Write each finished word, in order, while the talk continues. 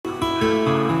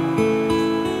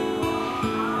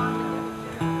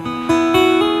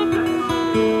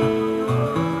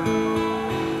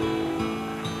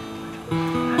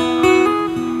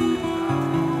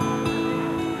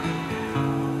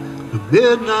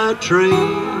Midnight train,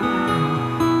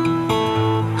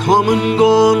 come and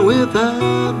gone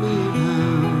without me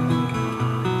now.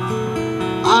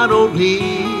 I don't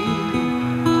need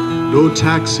no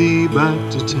taxi back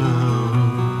to town.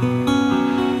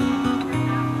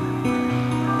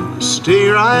 Stay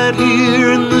right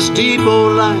here in this depot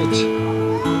light.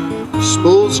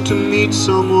 Supposed to meet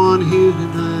someone here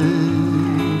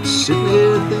tonight. Sitting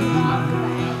here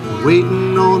thinking,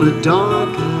 waiting on a dark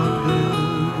night.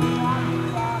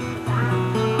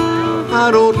 I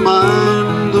don't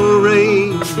mind the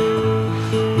rain,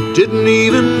 didn't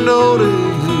even notice.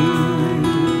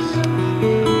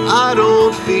 I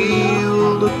don't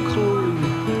feel the cold,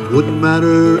 wouldn't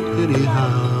matter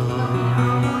anyhow.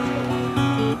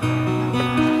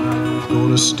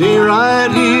 Gonna stay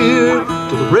right here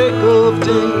till the break of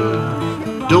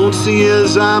day. Don't see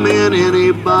as I'm in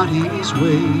anybody's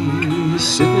way.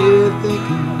 Sitting here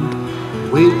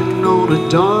thinking, waiting on a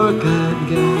dark-eyed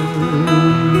gal.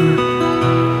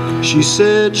 She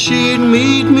said she'd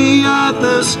meet me at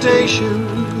the station.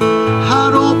 I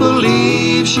don't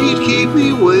believe she'd keep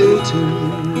me waiting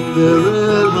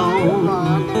very long.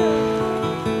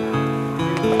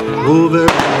 Oh, very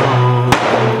long.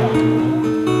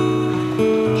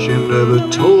 She never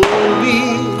told me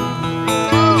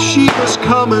if she was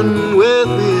coming with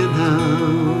me now,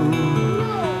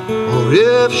 or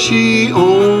if she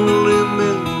only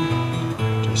meant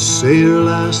to say her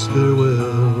last farewell.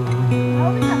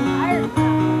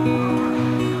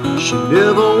 She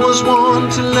never was one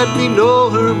to let me know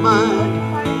her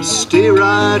mind. Stay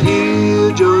right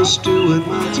here, just doing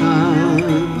my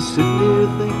time. Sitting here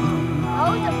thinking,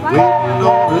 waiting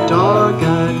on a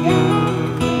dark-eyed gal.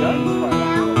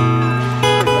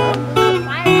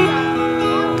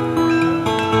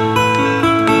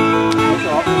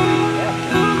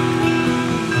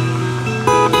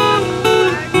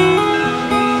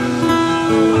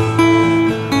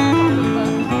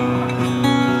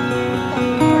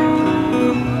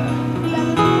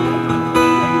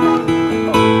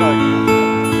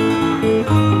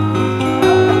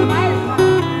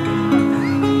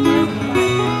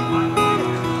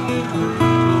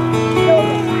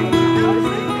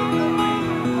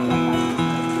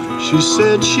 She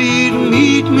said she'd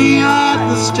meet me at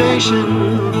the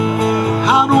station.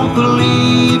 I don't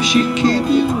believe she'd keep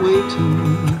you waiting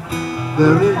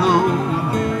very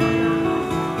long,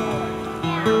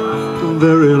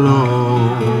 very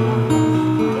long.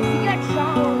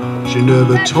 She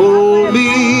never told me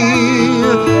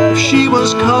if she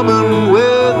was coming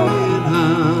with me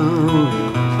now,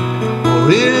 or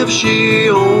if she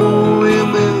only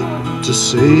meant to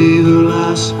say her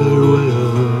last farewell.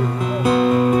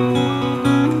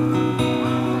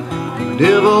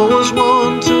 Never was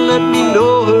one to let me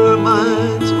know her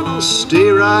mind. So I'll stay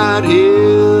right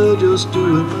here, just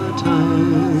doing my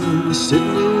time.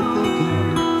 Sitting here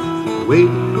thinking,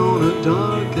 waiting on a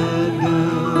dark-eyed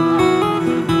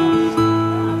gal.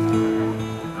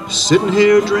 Sitting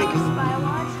here drinking,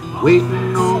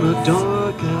 waiting on a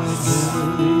dark-eyed gal.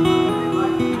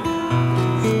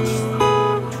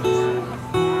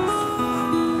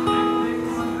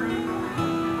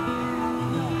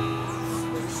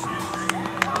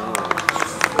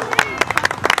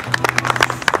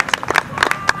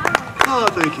 Oh,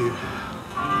 thank you.